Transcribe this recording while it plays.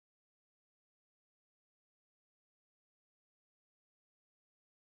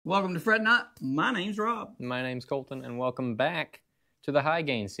Welcome to Fret Not. My name's Rob. My name's Colton, and welcome back to the High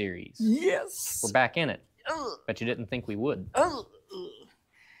Gain series. Yes. We're back in it. Bet you didn't think we would.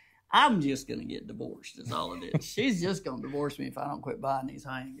 I'm just going to get divorced, is all it is. She's just going to divorce me if I don't quit buying these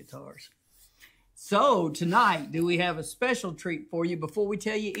high-end guitars. So tonight, do we have a special treat for you? Before we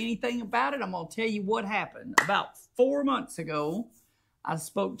tell you anything about it, I'm going to tell you what happened. About 4 months ago, I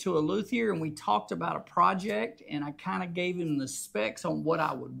spoke to a luthier and we talked about a project, and I kind of gave him the specs on what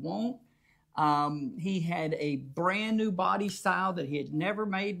I would want. He had a brand new body style that he had never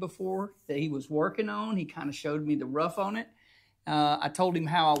made before that he was working on. He kind of showed me the rough on it. I told him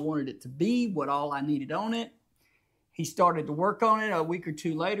how I wanted it to be, what all I needed on it. He started to work on it. A week or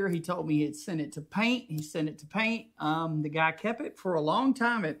two later, he told me he'd sent it to paint. He sent it to paint. The guy kept it for a long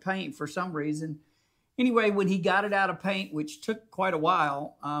time at paint for some reason. Anyway, when he got it out of paint, which took quite a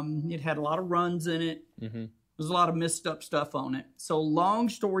while, it had a lot of runs in it. There was a lot of messed up stuff on it. So long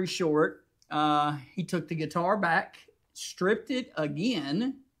story short, he took the guitar back, stripped it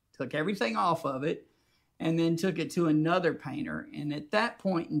again, took everything off of it, and then took it to another painter. And at that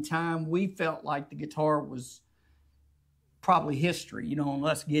point in time, we felt like the guitar was probably history, you know, on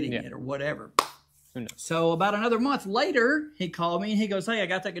us getting it or whatever. Who knows? So about another month later, he called me and he goes, "Hey, I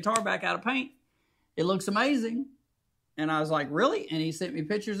got that guitar back out of paint. It looks amazing." And I was like, "Really?" And he sent me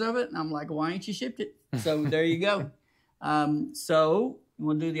pictures of it. And I'm like, "Why ain't you shipped it?" So there you go. So you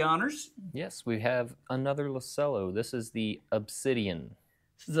want to do the honors? Yes, we have another Lacello. This is the Obsidian.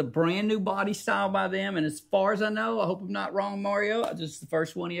 This is a brand new body style by them. And as far as I know, I hope I'm not wrong, Mario, this is the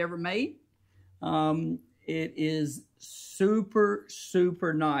first one he ever made. It is super,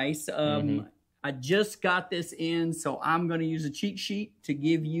 super nice. I just got this in, so I'm going to use a cheat sheet to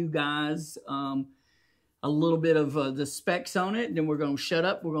give you guys a little bit of the specs on it. Then we're going to shut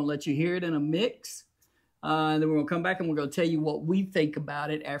up. We're going to let you hear it in a mix. And then we're going to come back and we're going to tell you what we think about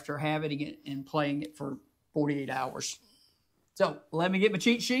it after having it and playing it for 48 hours. So let me get my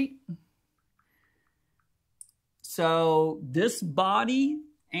cheat sheet. So this body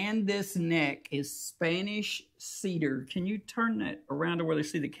and this neck is Spanish cedar. Can you turn that around to where they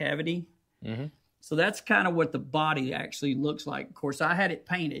see the cavity? So that's kind of what the body actually looks like. Of course, I had it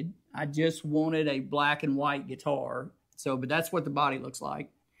painted. I just wanted a black and white guitar. But that's what the body looks like.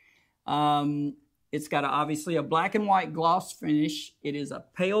 It's got obviously a black and white gloss finish. It is a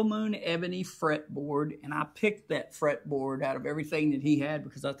pale moon ebony fretboard, and I picked that fretboard out of everything that he had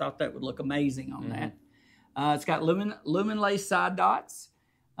because I thought that would look amazing on that. It's got lumen lay side dots.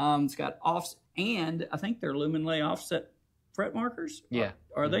 It's got off, and I think they're lumen lay offset fret markers. Yeah.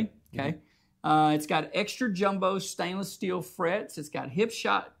 Are they? Okay. It's got extra jumbo stainless steel frets. It's got hip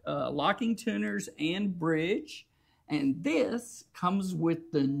shot locking tuners and bridge. And this comes with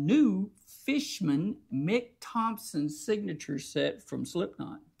the new Fishman Mick Thompson signature set from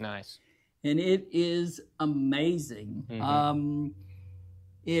Slipknot. Nice. And it is amazing.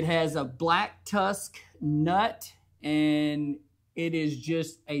 It has a black tusk nut, and it is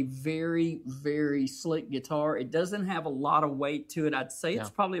just a very, very slick guitar. It doesn't have a lot of weight to it. I'd say it's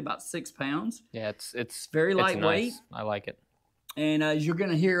probably about 6 pounds. Yeah, it's very lightweight. Nice. I like it. And as you're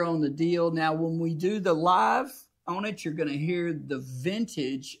going to hear on the deal, now when we do the live on it, you're going to hear the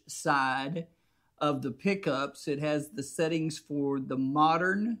vintage side of the pickups. It has the settings for the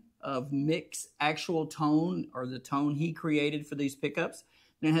modern of Mick's actual tone, or the tone he created for these pickups.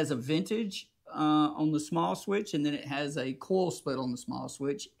 And it has a vintage on the small switch, and then it has a coil split on the small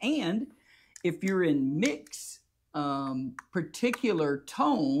switch. And if you're in Mick's particular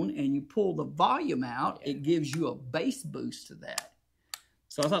tone and you pull the volume out, it gives you a bass boost to that.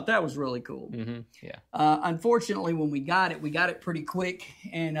 So I thought that was really cool. Unfortunately, when we got it pretty quick.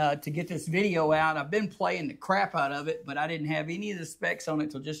 And to get this video out, I've been playing the crap out of it, but I didn't have any of the specs on it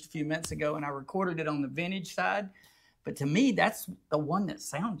until just a few minutes ago, and I recorded it on the vintage side. But to me, that's the one that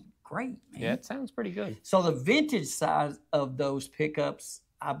sounded great, man. Yeah, it sounds pretty good. So the vintage side of those pickups,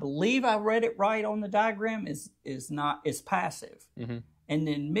 I believe I read it right on the diagram, is passive. And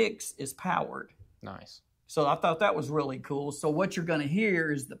then Mick's is powered. Nice. So I thought that was really cool. So what you're going to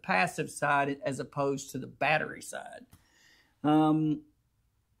hear is the passive side as opposed to the battery side.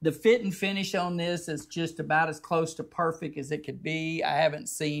 The fit and finish on this is just about as close to perfect as it could be. I haven't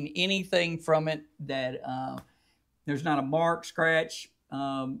seen anything from it that there's not a mark, scratch,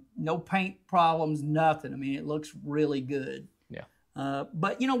 no paint problems, nothing. I mean, it looks really good. Yeah.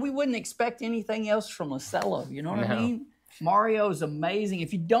 But, you know, we wouldn't expect anything else from Lacello. You know what I mean? Mario's amazing.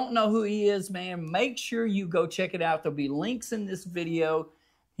 If you don't know who he is, man, make sure you go check it out. There'll be links in this video.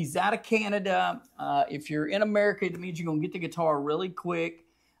 He's out of Canada. If you're in America, it means you're going to get the guitar really quick.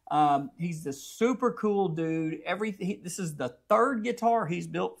 He's the super cool dude. This is the third guitar he's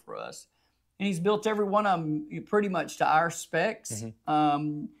built for us. And he's built every one of them pretty much to our specs.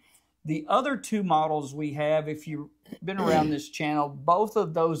 The other two models we have, if you've been around this channel, both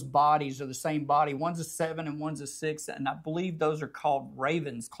of those bodies are the same body. One's a 7 and one's a 6, and I believe those are called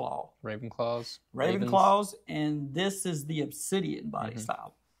Raven's Claw. Ravenclaws. Ravenclaws, and this is the Obsidian body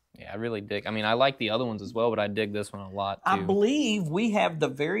style. Yeah, I really dig. I mean, I like the other ones as well, but I dig this one a lot, too. I believe we have the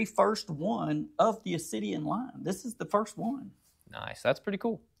very first one of the Obsidian line. This is the first one. Nice. That's pretty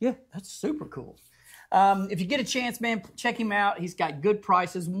cool. Yeah, that's super cool. If you get a chance, man, check him out. He's got good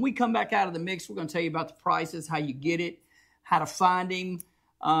prices. When we come back out of the mix, we're going to tell you about the prices, how you get it, how to find him.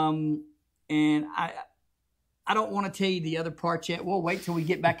 And I don't want to tell you the other part yet. We'll wait till we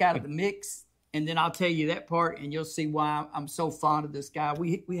get back out of the mix, and then I'll tell you that part, and you'll see why I'm so fond of this guy.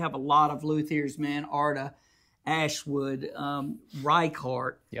 We have a lot of luthiers, man. Arda, Ashwood,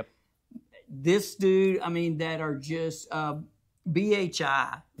 Reichart. Yep. This dude, I mean, that are just...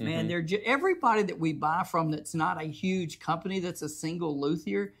 BHI, man, they're everybody that we buy from that's not a huge company, that's a single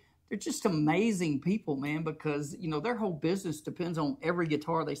luthier, they're just amazing people, man, because, you know, their whole business depends on every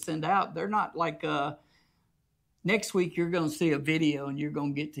guitar they send out. They're not like, next week you're going to see a video and you're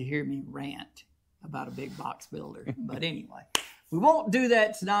going to get to hear me rant about a big box builder. But anyway, we won't do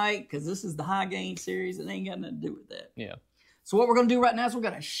that tonight because this is the high gain series. It ain't got nothing to do with that. Yeah. So what we're going to do right now is we're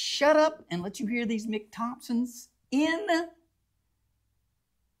going to shut up and let you hear these Mick Thompsons in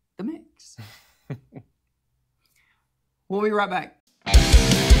the mix. We'll be right back.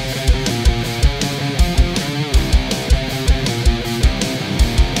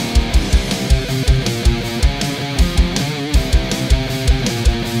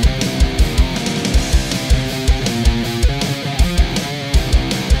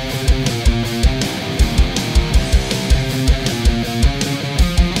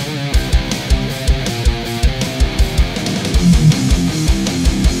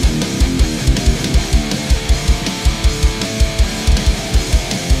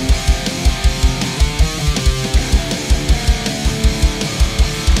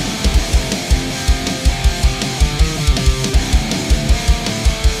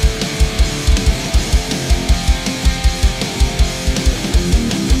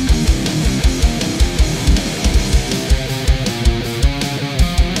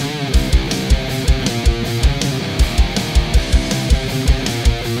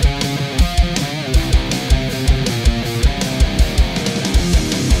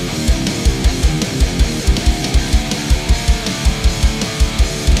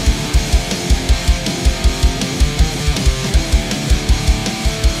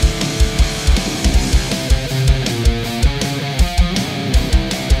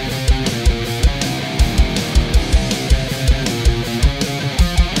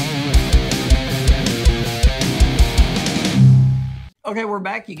 Okay, we're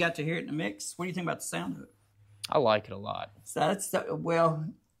back. You got to hear it in the mix. What do you think about the sound of it? I like it a lot. So well,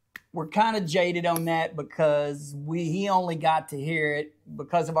 we're kind of jaded on that because he only got to hear it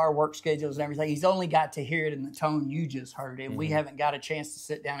because of our work schedules and everything. He's only got to hear it in the tone you just heard it. We haven't got a chance to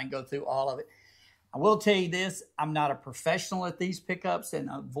sit down and go through all of it. I will tell you this: I'm not a professional at these pickups and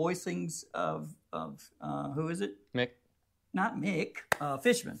voicings of who is it? Mick? Not Mick.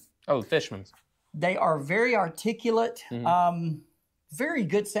 Fishman. Oh, Fishman's. They are very articulate. Very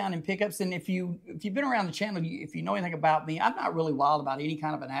good sounding pickups, and if you've been around the channel, if you know anything about me, I'm not really wild about any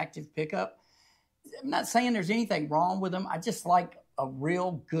kind of an active pickup. I'm not saying there's anything wrong with them. I just like a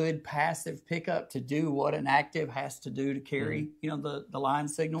real good passive pickup to do what an active has to do to carry, you know, the line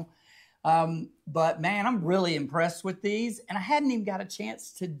signal. But man, I'm really impressed with these, and I hadn't even got a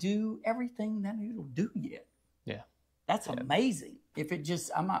chance to do everything that it'll do yet. Yeah, that's amazing. If it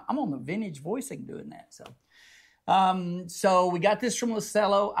just, I'm on the vintage voicing doing that, so. So we got this from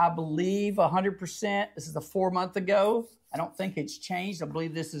Lacello, I believe 100%. This is a 4 month ago. I don't think it's changed. I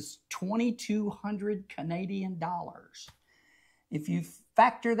believe this is 2,200 Canadian dollars. If you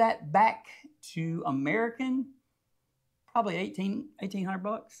factor that back to American, probably 1,800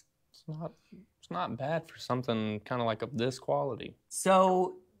 bucks. It's not bad for something kind of like of this quality.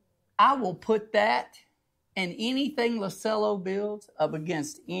 So I will put that and anything Lacello builds up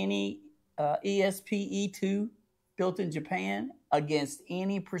against any ESP E2 built in Japan, against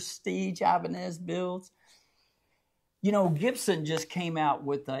any Prestige Ibanez builds. You know, Gibson just came out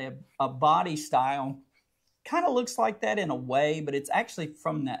with a body style. Kind of looks like that in a way, but it's actually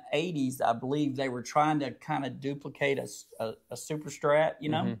from the 80s, I believe. They were trying to kind of duplicate a Super Strat, you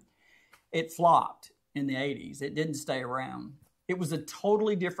know. It flopped in the 80s. It didn't stay around. It was a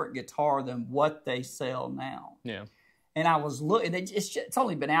totally different guitar than what they sell now. Yeah. And I was looking, it's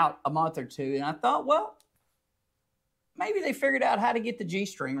only been out a month or two, and I thought, well, maybe they figured out how to get the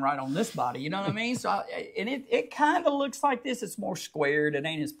G-string right on this body, you know what I mean? So, it kind of looks like this. It's more squared. It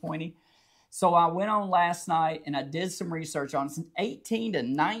ain't as pointy. So I went on last night, and I did some research on it. It's $18 to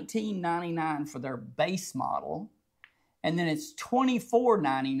 $19.99 for their base model. And then it's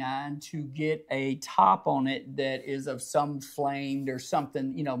 $24.99 to get a top on it that is of some flamed or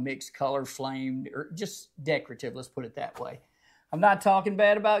something, you know, mixed color flamed or just decorative, let's put it that way. I'm not talking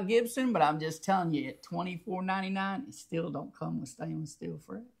bad about Gibson, but I'm just telling you, at $24.99, it still don't come with stainless steel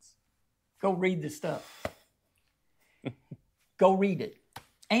frets. Go read the stuff. Go read it.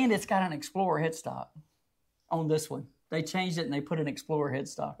 And it's got an Explorer headstock on this one. They changed it and they put an Explorer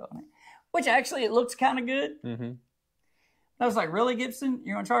headstock on it, which actually it looks kind of good. Mm-hmm. I was like, really, Gibson?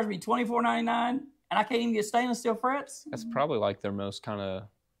 You're going to charge me $24.99 and I can't even get stainless steel frets? That's probably like their most kind of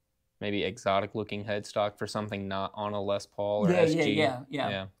maybe exotic looking headstock for something not on a Les Paul or SG.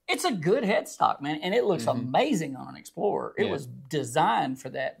 Yeah. It's a good headstock, man, and it looks amazing on an Explorer. It was designed for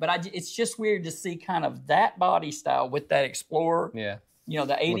that. But it's just weird to see kind of that body style with that Explorer. Yeah. You know,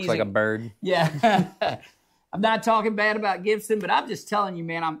 the 80s. Looks like a bird. Yeah. I'm not talking bad about Gibson, but I'm just telling you,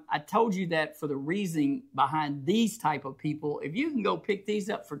 man, I told you that for the reason behind these type of people. If you can go pick these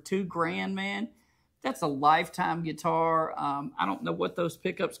up for $2,000, man, that's a lifetime guitar. I don't know what those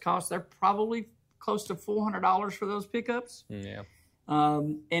pickups cost. They're probably close to $400 for those pickups. Yeah.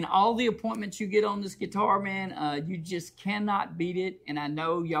 And all the appointments you get on this guitar, man, you just cannot beat it. And I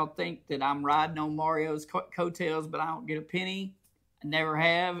know y'all think that I'm riding on Mario's coattails, but I don't get a penny. I never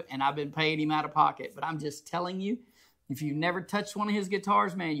have, and I've been paying him out of pocket. But I'm just telling you, if you've never touched one of his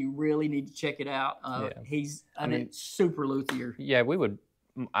guitars, man, you really need to check it out. He's super luthier. Yeah,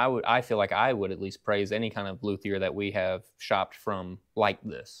 I feel like I would at least praise any kind of luthier that we have shopped from like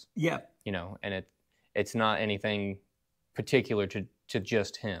this. Yeah. You know, and it's not anything particular to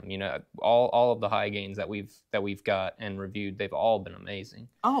just him. You know, all of the high gains that we've got and reviewed, they've all been amazing.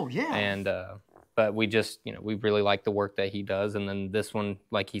 Oh yeah. And but we just, you know, we really like the work that he does. And then this one,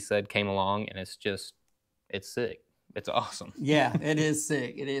 like he said, came along and it's sick. It's awesome. Yeah, it is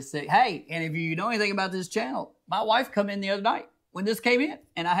sick. It is sick. Hey, and if you know anything about this channel, my wife come in the other night when this came in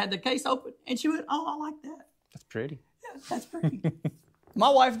and I had the case open and she went, oh, I like that. That's pretty. Yeah, that's pretty. My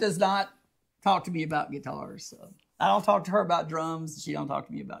wife does not talk to me about guitars. So I don't talk to her about drums. She don't talk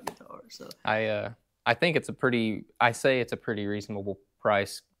to me about guitars. So I think it's a pretty reasonable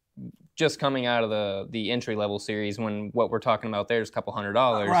price. Just coming out of the entry-level series, when what we're talking about there is a couple $100,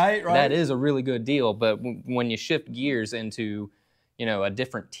 right. That is a really good deal. But when you shift gears into, you know, a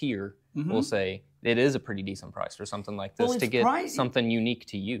different tier, we'll say, it is a pretty decent price for something like this to get something unique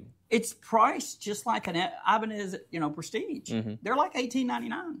to you. It's priced just like an Ibanez, you know, Prestige. They're like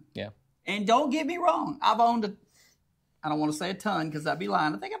 $18.99. Yeah. And don't get me wrong, I've owned I don't want to say a ton because I'd be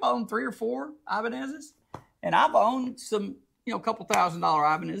lying. I think I've owned 3 or 4 Ibanezes, and I've owned some, you know, a couple $1,000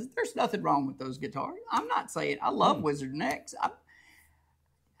 Ibanez. There's nothing wrong with those guitars. I'm not saying I love Wizard Necks.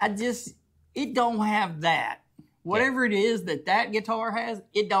 It don't have that. Whatever it is that guitar has,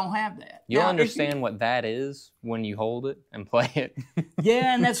 it don't have that. You'll understand what that is when you hold it and play it.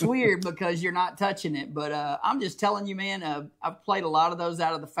 Yeah, and that's weird because you're not touching it. But I'm just telling you, man, I've played a lot of those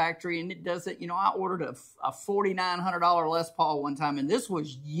out of the factory, and it does it. You know, I ordered a $4,900 Les Paul one time, and this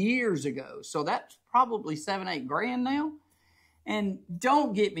was years ago. So that's probably $7-8 grand now. And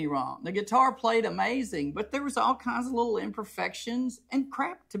don't get me wrong, the guitar played amazing, but there was all kinds of little imperfections and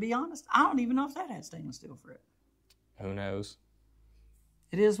crap, to be honest. I don't even know if that had stainless steel fret. Who knows?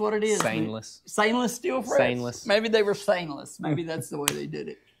 It is what it is. Stainless. Stainless steel frets. Stainless. Maybe they were stainless. Maybe that's the way they did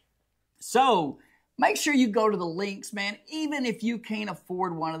it. So make sure you go to the links, man. Even if you can't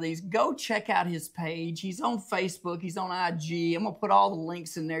afford one of these, go check out his page. He's on Facebook. He's on IG. I'm going to put all the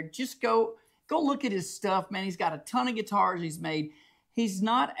links in there. Just go look at his stuff, man. He's got a ton of guitars he's made. He's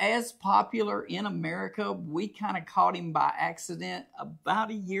not as popular in America. We kind of caught him by accident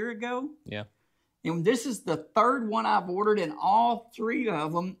about a year ago. Yeah. And this is the 3rd one I've ordered, and all 3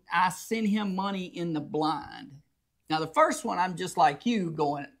 of them, I sent him money in the blind. Now, the first one, I'm just like you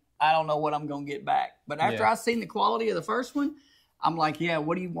going, I don't know what I'm going to get back. But after I seen the quality of the first one, I'm like, yeah,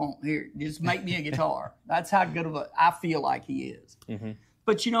 what do you want? Here, just make me a guitar. That's how good of I feel like he is.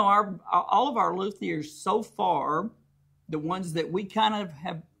 But, you know, all of our luthiers so far, the ones that we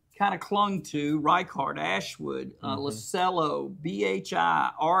have clung to, Reichhardt, Ashwood, Lacello,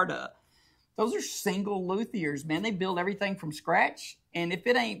 BHI, Arda, those are single luthiers, man. They build everything from scratch, and if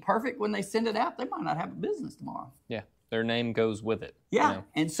it ain't perfect when they send it out, they might not have a business tomorrow. Yeah. Their name goes with it. Yeah, you know?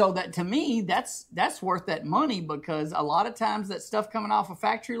 And so that to me, that's worth that money, because a lot of times that stuff coming off a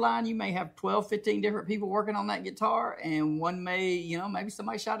factory line, you may have 12, 15 different people working on that guitar, and one may, you know, maybe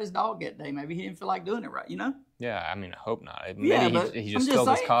somebody shot his dog that day. Maybe he didn't feel like doing it right, you know? Yeah, I mean, I hope not. Yeah, Maybe he just spilled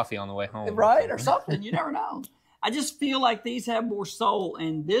his coffee on the way home. Right, or something. You never know. I just feel like these have more soul.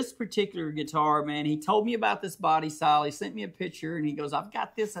 And this particular guitar, man, he told me about this body style. He sent me a picture, and he goes, I've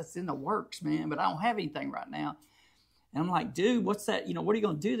got this that's in the works, man, but I don't have anything right now. And I'm like, dude, what's that? You know, what are you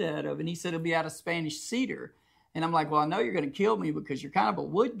going to do that out of? And he said, it'll be out of Spanish cedar. And I'm like, well, I know you're going to kill me because you're kind of a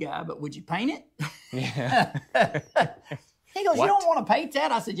wood guy, but would you paint it? Yeah. He goes, you don't want to paint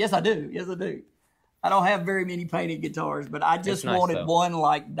that? I said, yes, I do. Yes, I do. I don't have very many painted guitars, but I just wanted one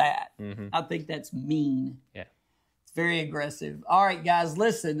like that. Mm-hmm. I think that's mean. Yeah. It's very aggressive. All right, guys,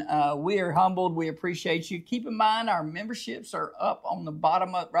 listen, we are humbled. We appreciate you. Keep in mind, our memberships are up on the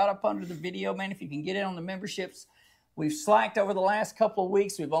bottom, right up under the video, man. If you can get in on the memberships. We've slacked over the last couple of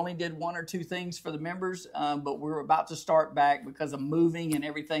weeks. We've only did 1 or 2 things for the members, but we're about to start back because of moving and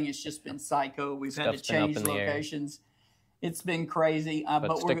everything. It's just been psycho. We've had to change locations. It's been crazy.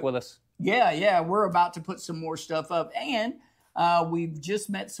 But stick with us. Yeah. We're about to put some more stuff up. And we've just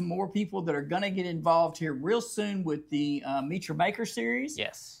met some more people that are going to get involved here real soon with the Meet Your Maker series.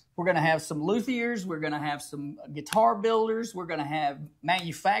 Yes. We're going to have some luthiers. We're going to have some guitar builders. We're going to have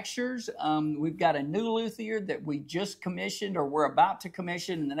manufacturers. We've got a new luthier that we just commissioned, or we're about to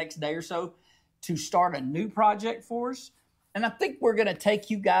commission in the next day or so, to start a new project for us. And I think we're going to take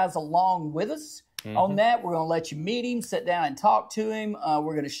you guys along with us on that. We're going to let you meet him, sit down and talk to him.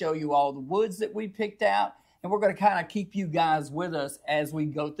 We're going to show you all the woods that we picked out. And we're going to kind of keep you guys with us as we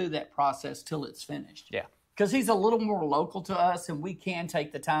go through that process till it's finished. Yeah. Because he's a little more local to us, and we can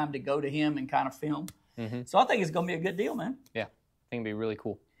take the time to go to him and kind of film. So I think it's going to be a good deal, man. Yeah, I think it'd be really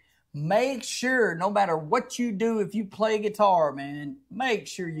cool. Make sure, no matter what you do, if you play guitar, man, make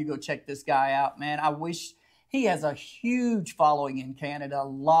sure you go check this guy out, man. I wish he has a huge following in Canada. A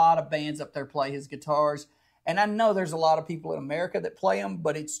lot of bands up there play his guitars. And I know there's a lot of people in America that play them,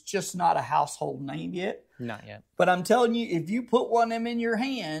 but it's just not a household name yet. Not yet. But I'm telling you, if you put one of them in your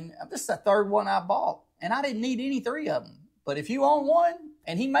hand, this is the 3rd one I bought. And I didn't need any 3 of them. But if you own one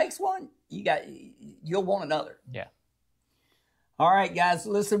and he makes one, you'll want another. Yeah. All right, guys.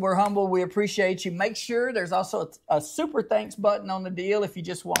 Listen, we're humble. We appreciate you. Make sure there's also a super thanks button on the deal if you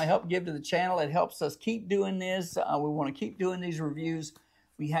just want to help give to the channel. It helps us keep doing this. We want to keep doing these reviews.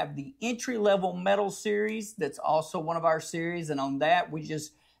 We have the entry-level metal series. That's also one of our series. And on that, we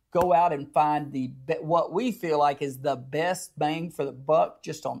just go out and find what we feel like is the best bang for the buck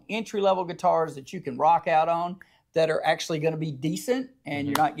just on entry-level guitars that you can rock out on that are actually going to be decent and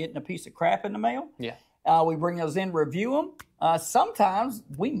you're not getting a piece of crap in the mail. Yeah. We bring those in, review them. Sometimes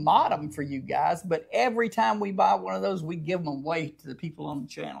we mod them for you guys, but every time we buy one of those, we give them away to the people on the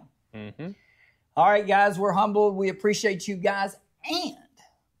channel. All right, guys, we're humbled. We appreciate you guys. And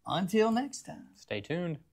until next time. Stay tuned.